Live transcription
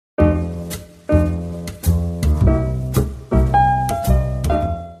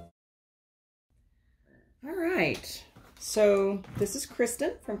So this is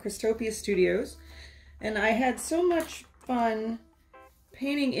Kristen from Christopia Studios, and I had so much fun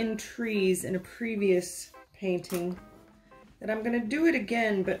painting in trees in a previous painting that I'm going to do it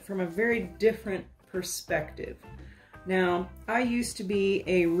again, but from a very different perspective. Now, I used to be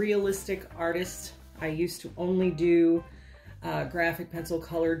a realistic artist. I used to only do graphic pencil,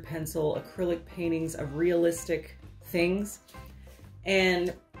 colored pencil, acrylic paintings of realistic things,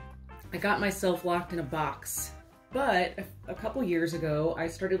 and I got myself locked in a box. But a couple years ago, I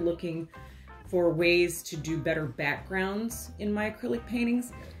started looking for ways to do better backgrounds in my acrylic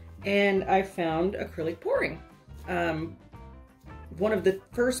paintings, and I found acrylic pouring. One of the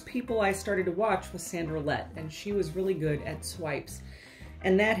first people I started to watch was Sandra Lett, and she was really good at swipes.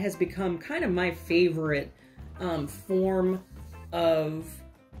 And that has become kind of my favorite form of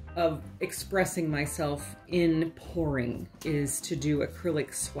expressing myself in pouring, is to do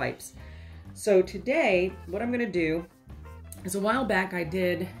acrylic swipes. So today, what I'm going to do is, a while back I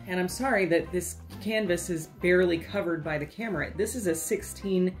did, and I'm sorry that this canvas is barely covered by the camera. This is a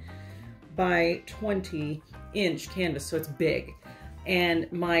 16 by 20 inch canvas, so it's big. And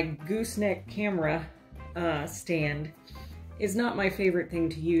my gooseneck camera stand is not my favorite thing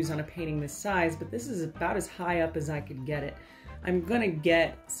to use on a painting this size, but this is about as high up as I could get it. I'm gonna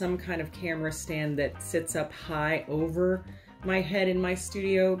get some kind of camera stand that sits up high over my head in my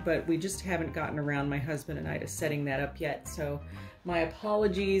studio, but we just haven't gotten around, my husband and I, to setting that up yet. So my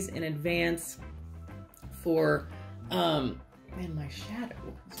apologies in advance for, man, my shadow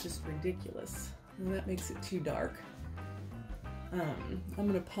is just ridiculous. And that makes it too dark. I'm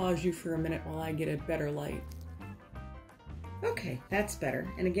gonna pause you for a minute while I get a better light. Okay, that's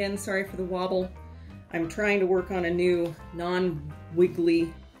better. And again, sorry for the wobble. I'm trying to work on a new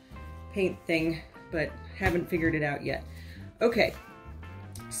non-wiggly paint thing, but haven't figured it out yet. Okay,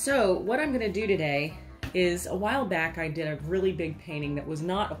 so what I'm gonna do today is, a while back I did a really big painting that was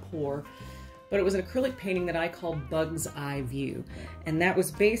not a pour, but it was an acrylic painting that I called Bug's Eye View. And that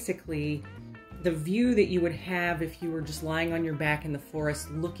was basically the view that you would have if you were just lying on your back in the forest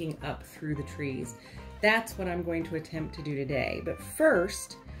looking up through the trees. That's what I'm going to attempt to do today. But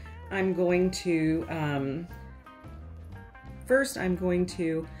first, I'm going to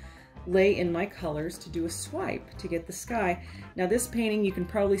lay in my colors to do a swipe to get the sky. Now this painting, you can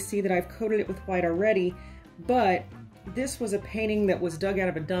probably see that I've coated it with white already, but this was a painting that was dug out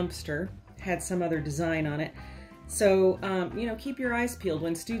of a dumpster, had some other design on it. So, you know, keep your eyes peeled.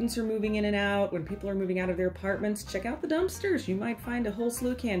 When students are moving in and out, when people are moving out of their apartments, check out the dumpsters. You might find a whole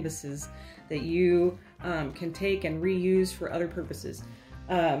slew of canvases that you can take and reuse for other purposes.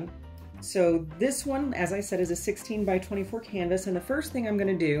 So this one, as I said, is a 16 by 24 canvas, and the first thing I'm going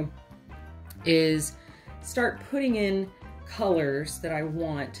to do is start putting in colors that I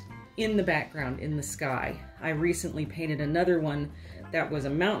want in the background, in the sky. I recently painted another one that was a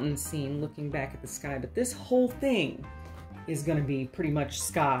mountain scene looking back at the sky, but this whole thing is going to be pretty much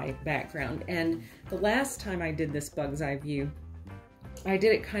sky background. And the last time I did this Bug's Eye View, I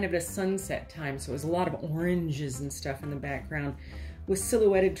did it kind of at a sunset time, so it was a lot of oranges and stuff in the background with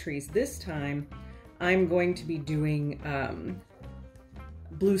silhouetted trees. This time I'm going to be doing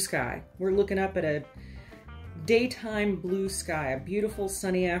blue sky. We're looking up at a daytime blue sky, a beautiful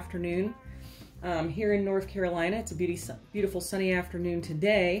sunny afternoon. Here in North Carolina, it's a beautiful sunny afternoon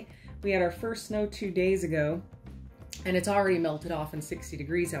today. We had our first snow 2 days ago, and it's already melted off and 60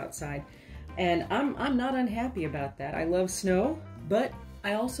 degrees outside. And I'm not unhappy about that. I love snow, but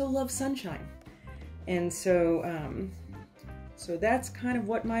I also love sunshine. And so, so that's kind of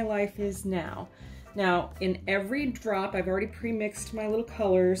what my life is now. Now, in every drop, I've already pre-mixed my little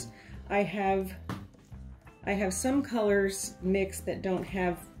colors. I have some colors mixed that don't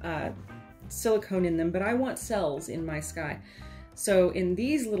have silicone in them, but I want cells in my sky. So in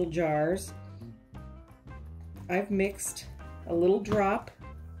these little jars, I've mixed a little drop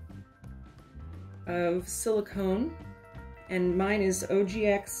of silicone, and mine is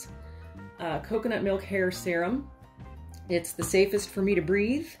OGX Coconut Milk Hair Serum. It's the safest for me to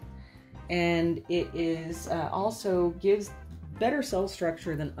breathe, and it is also gives better cell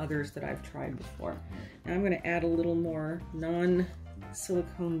structure than others that I've tried before. Now I'm going to add a little more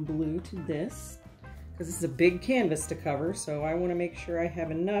non-silicone blue to this, because this is a big canvas to cover, so I want to make sure I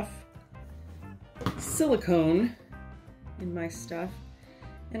have enough silicone in my stuff.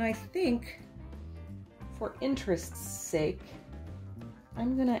 And I think, for interest's sake,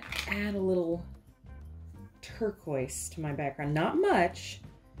 I'm going to add a little turquoise to my background. Not much,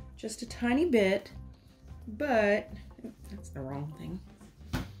 just a tiny bit, but that's the wrong thing.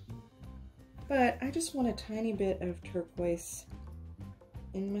 But I just want a tiny bit of turquoise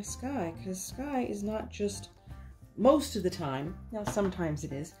in my sky, because sky is not just most of the time, now sometimes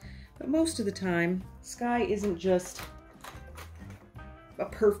it is, but most of the time, sky isn't just a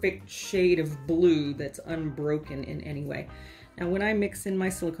perfect shade of blue that's unbroken in any way. Now when I mix in my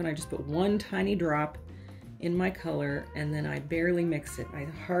silicone, I just put one tiny drop in my color and then I barely mix it. I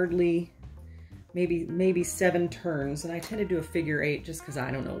hardly, maybe 7 turns, and I tend to do a figure 8 just because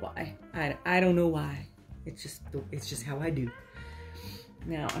I don't know why. I don't know why. It's just how I do.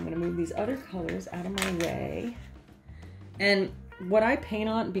 Now I'm gonna move these other colors out of my way. And what I paint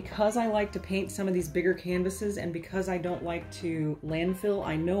on, because I like to paint some of these bigger canvases and because I don't like to landfill,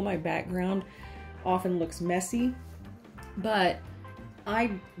 I know my background often looks messy, but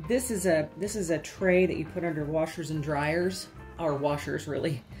this is a tray that you put under washers and dryers, or washers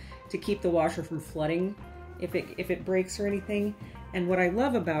really, to keep the washer from flooding if it breaks or anything. And what I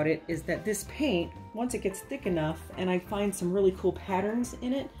love about it is that this paint, once it gets thick enough and I find some really cool patterns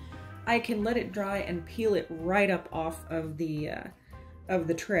in it, I can let it dry and peel it right up off of the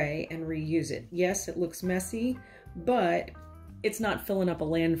tray and reuse it. Yes, it looks messy, but it's not filling up a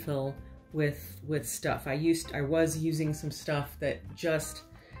landfill with stuff. I was using some stuff that just,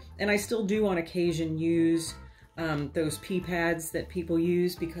 and I still do on occasion use those pea pads that people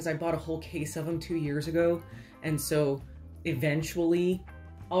use, because I bought a whole case of them 2 years ago, and so eventually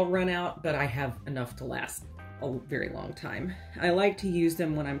I'll run out, but I have enough to last a very long time. I like to use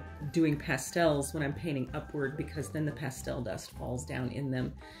them when I'm doing pastels, when I'm painting upward, because then the pastel dust falls down in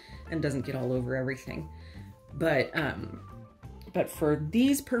them and doesn't get all over everything. But for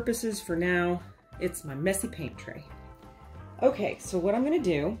these purposes, for now, it's my messy paint tray. Okay, so what I'm gonna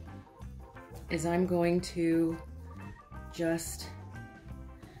do is I'm going to just,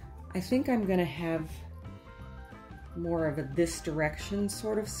 I think I'm gonna have more of a this direction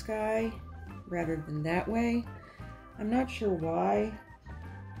sort of sky rather than that way. I'm not sure why,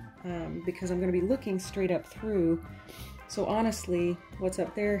 because I'm going to be looking straight up through. So honestly, what's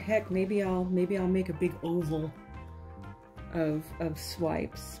up there? Heck, maybe I'll make a big oval of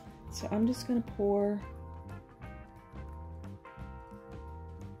swipes. So I'm just going to pour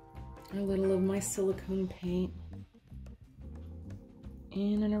a little of my silicone paint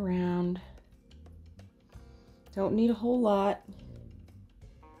in and around. Don't need a whole lot.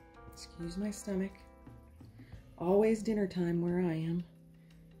 Excuse my stomach. Always dinner time where I am.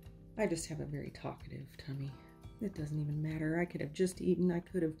 I just have a very talkative tummy. It doesn't even matter. I could have just eaten. I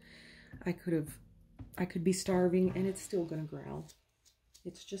could be starving and it's still gonna growl.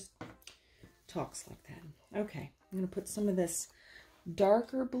 It's just talks like that. Okay, I'm gonna put some of this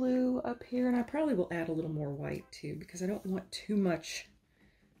darker blue up here, and I probably will add a little more white too, because I don't want too much.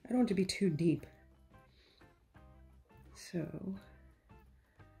 I don't want it to be too deep. So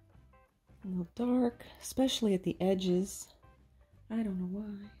a little dark, especially at the edges. I don't know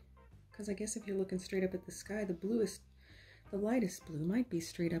why, because I guess if you're looking straight up at the sky, the lightest blue might be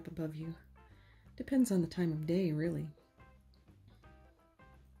straight up above you. Depends on the time of day, really.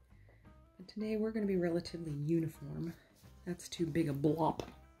 But today we're going to be relatively uniform. That's too big a blop.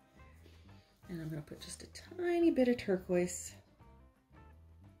 And I'm going to put just a tiny bit of turquoise.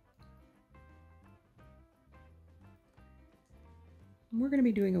 We're going to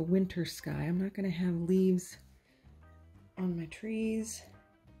be doing a winter sky. I'm not going to have leaves on my trees.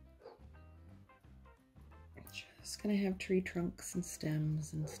 I'm just going to have tree trunks and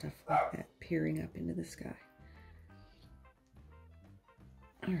stems and stuff like that peering up into the sky.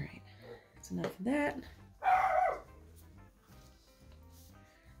 All right, that's enough of that.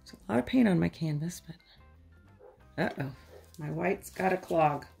 There's a lot of paint on my canvas, but uh-oh, my white's got a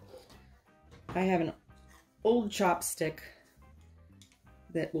clog. I have an old chopstick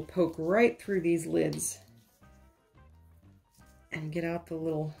that will poke right through these lids and get out the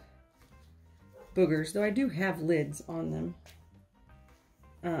little boogers, though I do have lids on them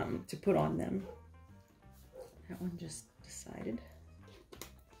to put on them. That one just decided.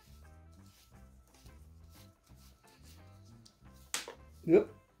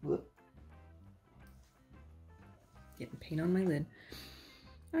 Whoop, whoop. Getting paint on my lid.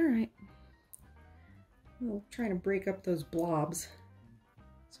 All right. We'll try to break up those blobs,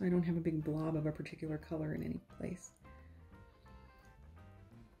 so I don't have a big blob of a particular color in any place.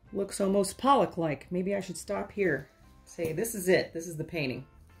 Looks almost Pollock-like. Maybe I should stop here. Say, this is it. This is the painting.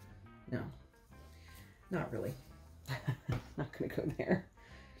 No, not really. Not gonna go there.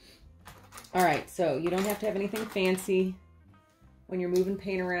 All right, so you don't have to have anything fancy when you're moving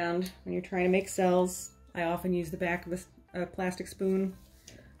paint around, when you're trying to make cells. I often use the back of a plastic spoon.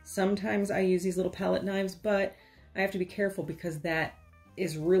 Sometimes I use these little palette knives, but I have to be careful because that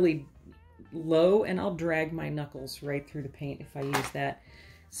is really low and I'll drag my knuckles right through the paint if I use that.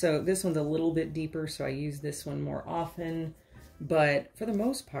 So this one's a little bit deeper, so I use this one more often. But for the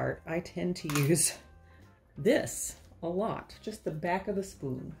most part, I tend to use this a lot. Just the back of the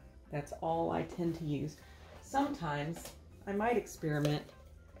spoon. That's all I tend to use. Sometimes I might experiment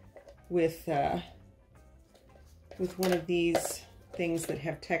with one of these things that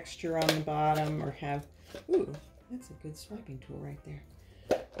have texture on the bottom, or have, ooh, that's a good swiping tool right there.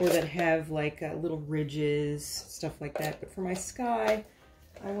 Or that have like little ridges, stuff like that. But for my sky,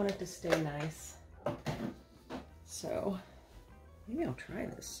 I want it to stay nice. So maybe I'll try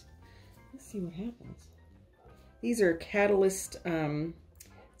this. Let's see what happens. These are Catalyst,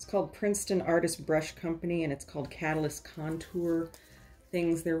 it's called Princeton Artist Brush Company, and it's called Catalyst Contour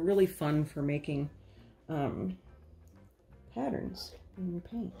things. They're really fun for making patterns in your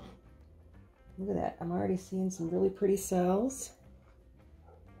paint. Look at that. I'm already seeing some really pretty cells.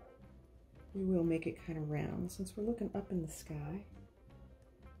 We will make it kind of round since we're looking up in the sky.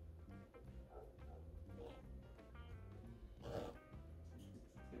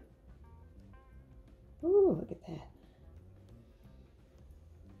 Ooh, look at that.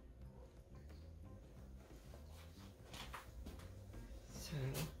 So,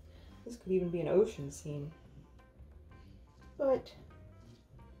 this could even be an ocean scene. But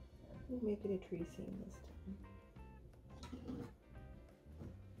we'll make it a tree scene this time.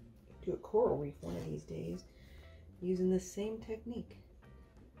 Do a coral reef one of these days using this same technique.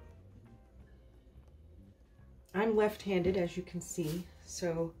 I'm left-handed, as you can see,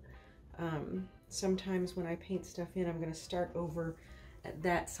 so sometimes when I paint stuff in, I'm going to start over at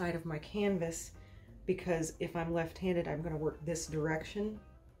that side of my canvas, because if I'm left-handed, I'm going to work this direction.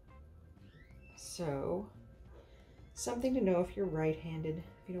 So, something to know if you're right-handed.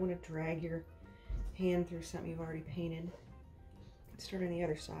 If you don't want to drag your hand through something you've already painted. Start on the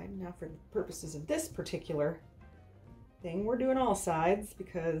other side. Now for the purposes of this particular thing, we're doing all sides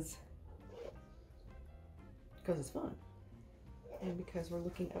because it's fun. And because we're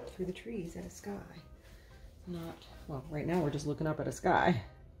looking up through the trees at a sky. Well, right now we're just looking up at a sky.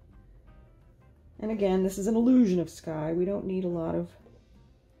 And again, this is an illusion of sky. We don't need a lot of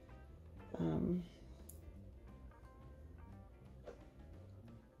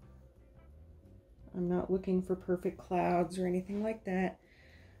I'm not looking for perfect clouds or anything like that.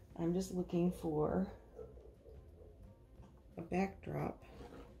 I'm just looking for a backdrop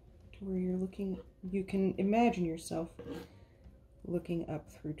to where you're looking, you can imagine yourself looking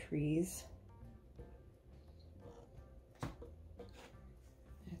up through trees at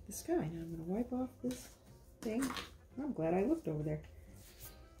the sky. Now I'm going to wipe off this thing. I'm glad I looked over there.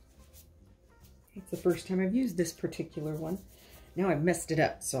 It's the first time I've used this particular one. Now I've messed it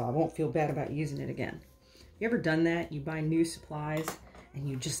up, so I won't feel bad about using it again. You ever done that? You buy new supplies, and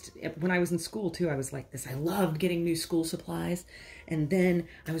you just, when I was in school too, I was like this. I loved getting new school supplies, and then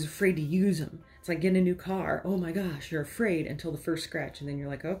I was afraid to use them. It's like getting a new car. Oh my gosh, you're afraid until the first scratch, and then you're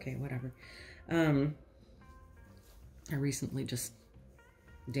like, okay, whatever. I recently just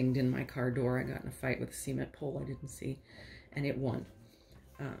dinged in my car door. I got in a fight with a cement pole I didn't see, and it won.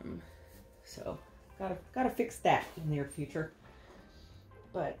 So gotta fix that in the near future.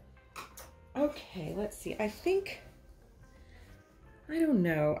 But okay, let's see. I don't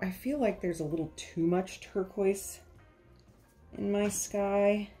know. I feel like there's a little too much turquoise in my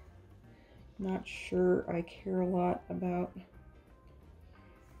sky. Not sure I care a lot about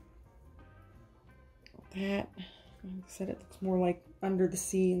that. Like I said, it looks more like under the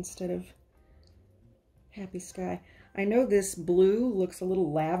sea instead of happy sky. I know this blue looks a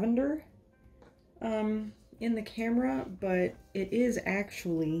little lavender in the camera, but it is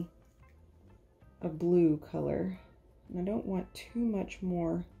actually a blue color. And I don't want too much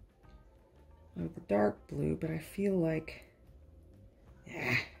more of the dark blue, but I feel like,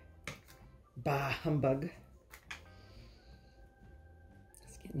 bah, humbug.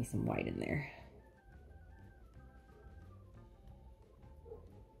 Let's get me some white in there.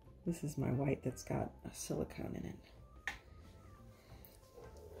 This is my white that's got a silicone in it.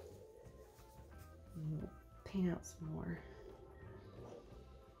 We'll paint out some more.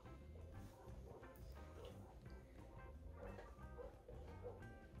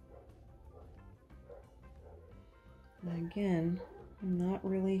 And again, I'm not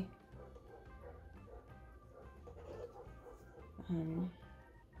really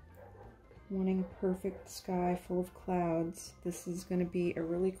wanting a perfect sky full of clouds. This is going to be a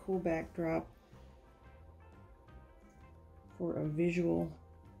really cool backdrop for a visual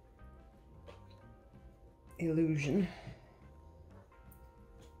illusion.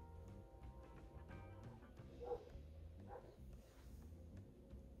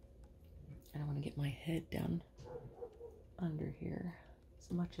 I don't want to get my head down under here.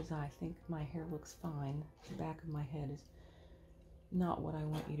 As much as I think my hair looks fine, the back of my head is not what I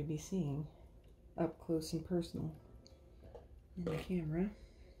want you to be seeing up close and personal in the camera.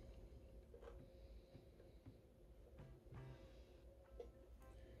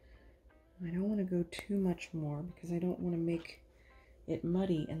 I don't want to go too much more because I don't want to make it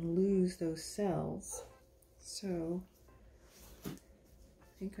muddy and lose those cells. So I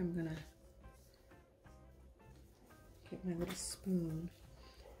think I'm gonna get my little spoon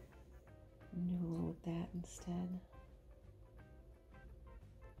and do a little with that instead.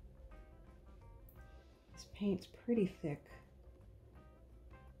 This paint's pretty thick.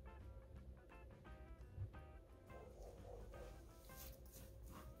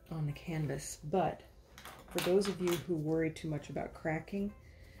 On the canvas, but for those of you who worry too much about cracking,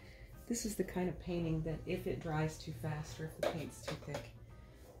 this is the kind of painting that if it dries too fast or if the paint's too thick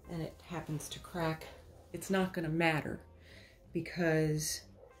and it happens to crack, it's not going to matter because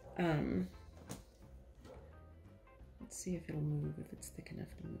let's see if it'll move, if it's thick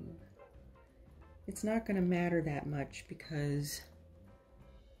enough to move. It's not going to matter that much because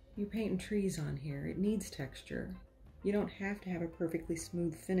you're painting trees on here. It needs texture. You don't have to have a perfectly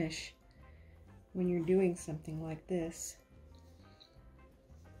smooth finish when you're doing something like this.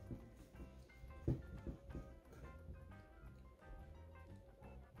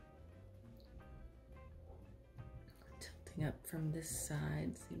 Tilting up from this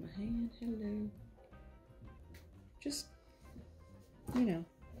side, see my hand, hello. Just, you know,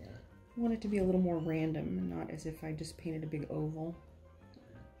 I want it to be a little more random and not as if I just painted a big oval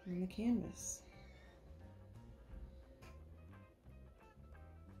on the canvas.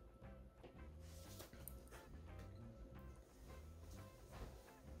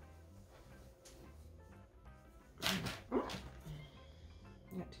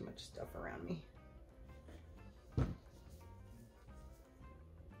 Got too much stuff around me. I'm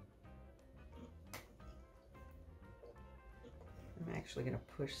actually going to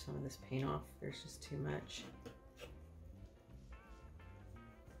push some of this paint off. There's just too much.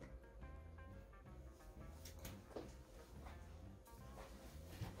 I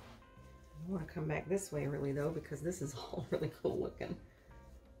want to come back this way really though, because this is all really cool looking.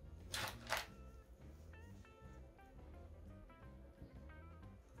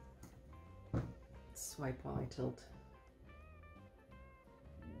 Swipe while I tilt.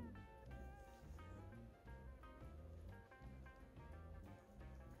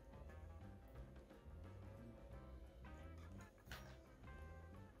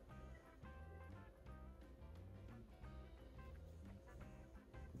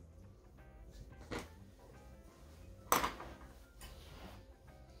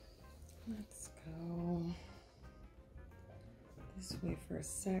 Let's go this way for a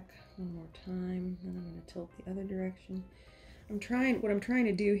sec, one more time, then I'm going to tilt the other direction. What I'm trying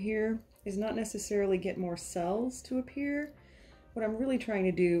to do here is not necessarily get more cells to appear. What I'm really trying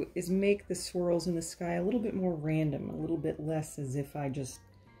to do is make the swirls in the sky a little bit more random, a little bit less as if I just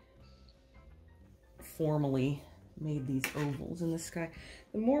formally made these ovals in the sky.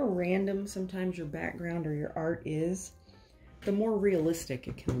 The more random sometimes your background or your art is, the more realistic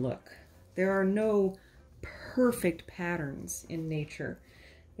it can look. There are no perfect patterns in nature.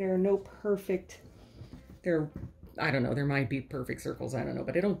 There are no perfect, I don't know, there might be perfect circles, I don't know,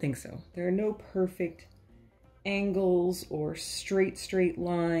 but I don't think so. There are no perfect angles or straight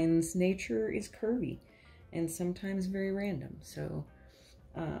lines. Nature is curvy and sometimes very random. So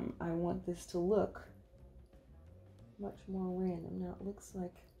I want this to look much more random. Now it looks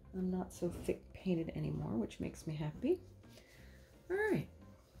like I'm not so thick painted anymore, which makes me happy. All right,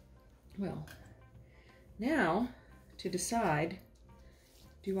 well, now to decide,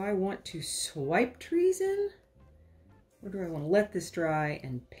 do I want to swipe trees in or do I want to let this dry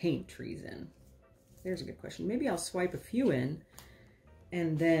and paint trees in? There's a good question. Maybe I'll swipe a few in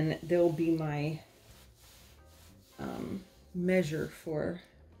and then they'll be my measure for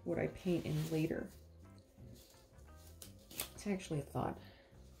what I paint in later. It's actually a thought.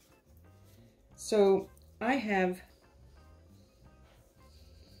 So I have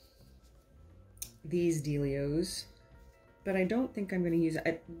these dealios, but I don't think I'm going to use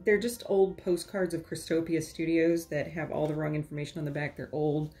it. They're just old postcards of Christopia Studios that have all the wrong information on the back. They're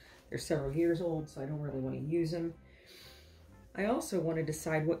old. They're several years old, so I don't really want to use them. I also want to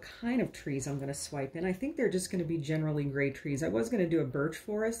decide what kind of trees I'm going to swipe in. I think they're just going to be generally gray trees. I was going to do a birch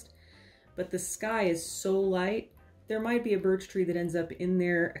forest, but the sky is so light. There might be a birch tree that ends up in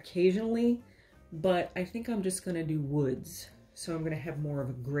there occasionally, but I think I'm just going to do woods. So I'm going to have more of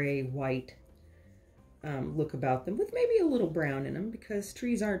a gray, white look about them with maybe a little brown in them because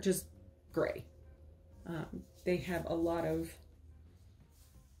trees aren't just gray. They have a lot of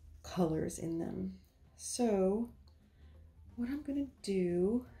colors in them. So what I'm going to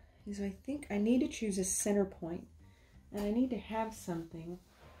do is I think I need to choose a center point, and I need to have something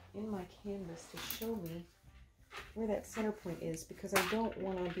in my canvas to show me where that center point is, because I don't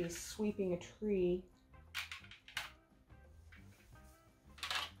want to be sweeping a tree.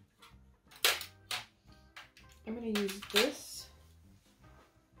 I'm going to use this,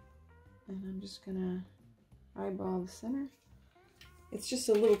 and I'm just going to eyeball the center. It's just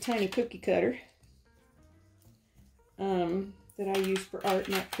a little tiny cookie cutter that I use for art,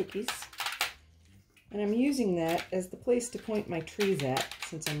 not cookies. And I'm using that as the place to point my trees at,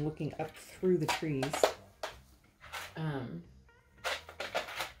 since I'm looking up through the trees. Put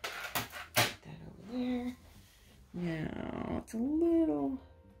that over there. Now, it's a little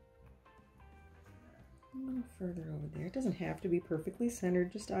further over there. It doesn't have to be perfectly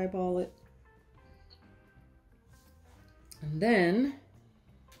centered, just eyeball it. And then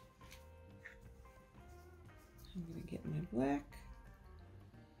I'm going to get my black.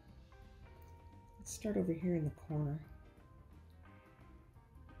 Let's start over here in the corner.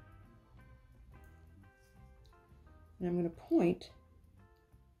 And I'm going to point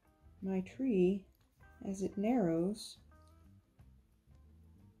my tree as it narrows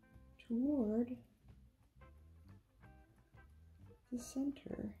toward the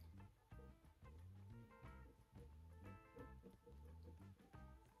center.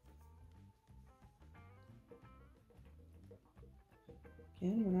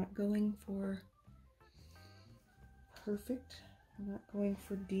 Again, we're not going for perfect. I'm not going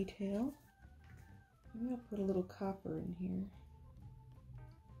for detail. Maybe I'll put a little copper in here,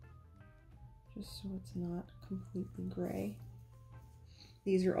 just so it's not completely gray.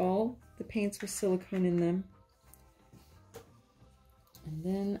 These are all the paints with silicone in them. And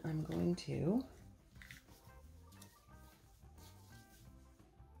then I'm going to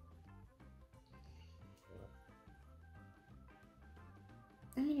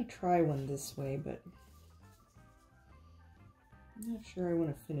try one this way, but I'm not sure I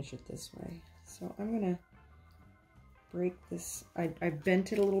want to finish it this way. So I'm going to break this. I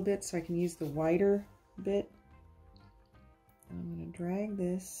bent it a little bit so I can use the wider bit. I'm going to drag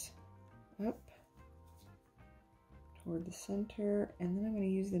this up toward the center, and then I'm going to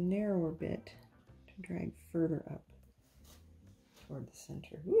use the narrower bit to drag further up toward the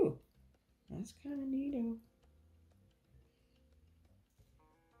center. Ooh, that's kind of neato.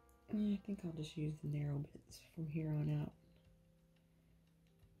 I think I'll just use the narrow bits from here on out.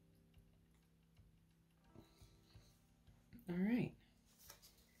 All right.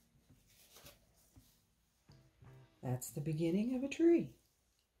 That's the beginning of a tree.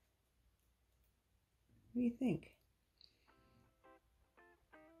 What do you think?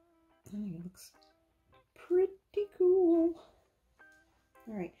 I think it looks pretty cool.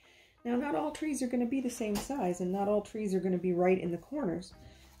 All right. Now, not all trees are going to be the same size, and not all trees are going to be right in the corners.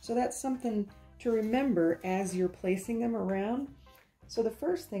 So that's something to remember as you're placing them around. So the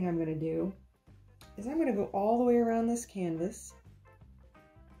first thing I'm going to do is I'm going to go all the way around this canvas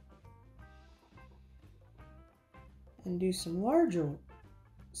and do some larger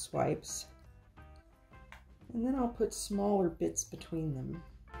swipes, and then I'll put smaller bits between them.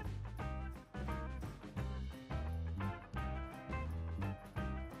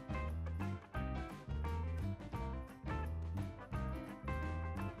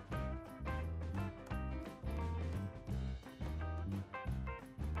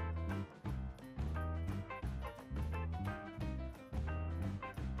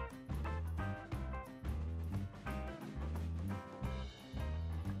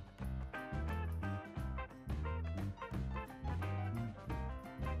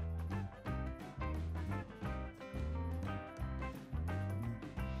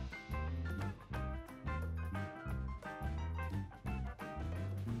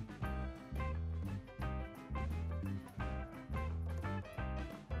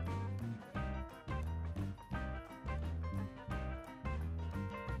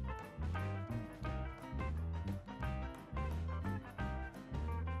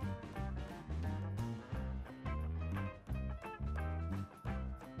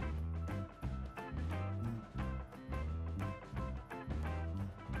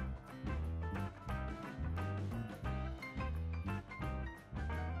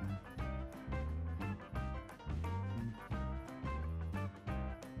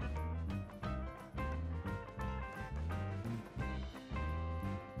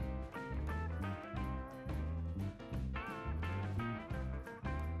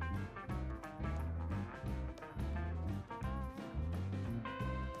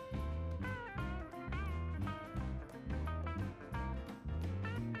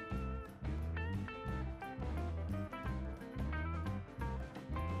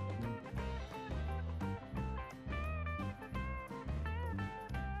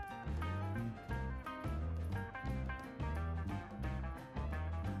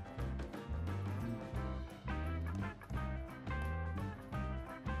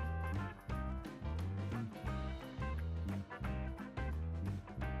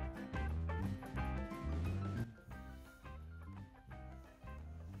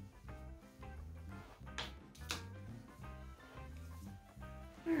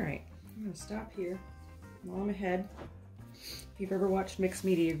 gonna stop here while I'm ahead. If you've ever watched Mixed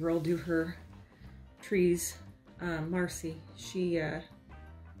Media Girl do her trees, Marcy, she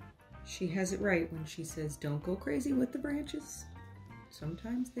has it right when she says, don't go crazy with the branches.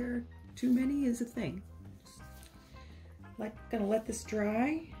 Sometimes there are too many is a thing. Gonna let this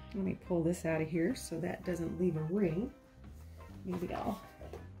dry. Let me pull this out of here so that doesn't leave a ring. Maybe I'll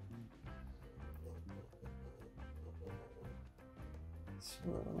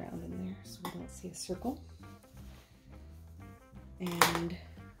swirl around in there so we don't see a circle. And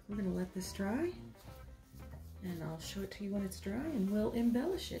we're gonna let this dry, and I'll show it to you when it's dry and we'll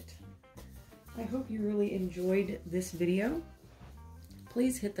embellish it. I hope you really enjoyed this video.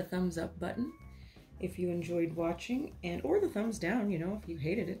 Please hit the thumbs up button if you enjoyed watching, and or the thumbs down, you know, if you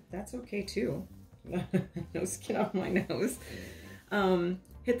hated it, that's okay too. No skin off my nose.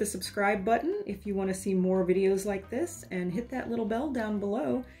 Hit the subscribe button if you want to see more videos like this, and hit that little bell down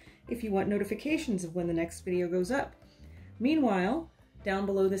below if you want notifications of when the next video goes up. Meanwhile, down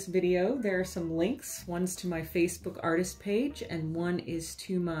below this video, there are some links. One's to my Facebook artist page, and one is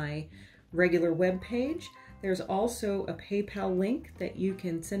to my regular web page. There's also a PayPal link that you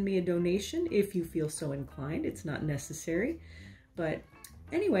can send me a donation if you feel so inclined. It's not necessary. But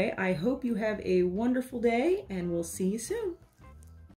anyway, I hope you have a wonderful day, and we'll see you soon.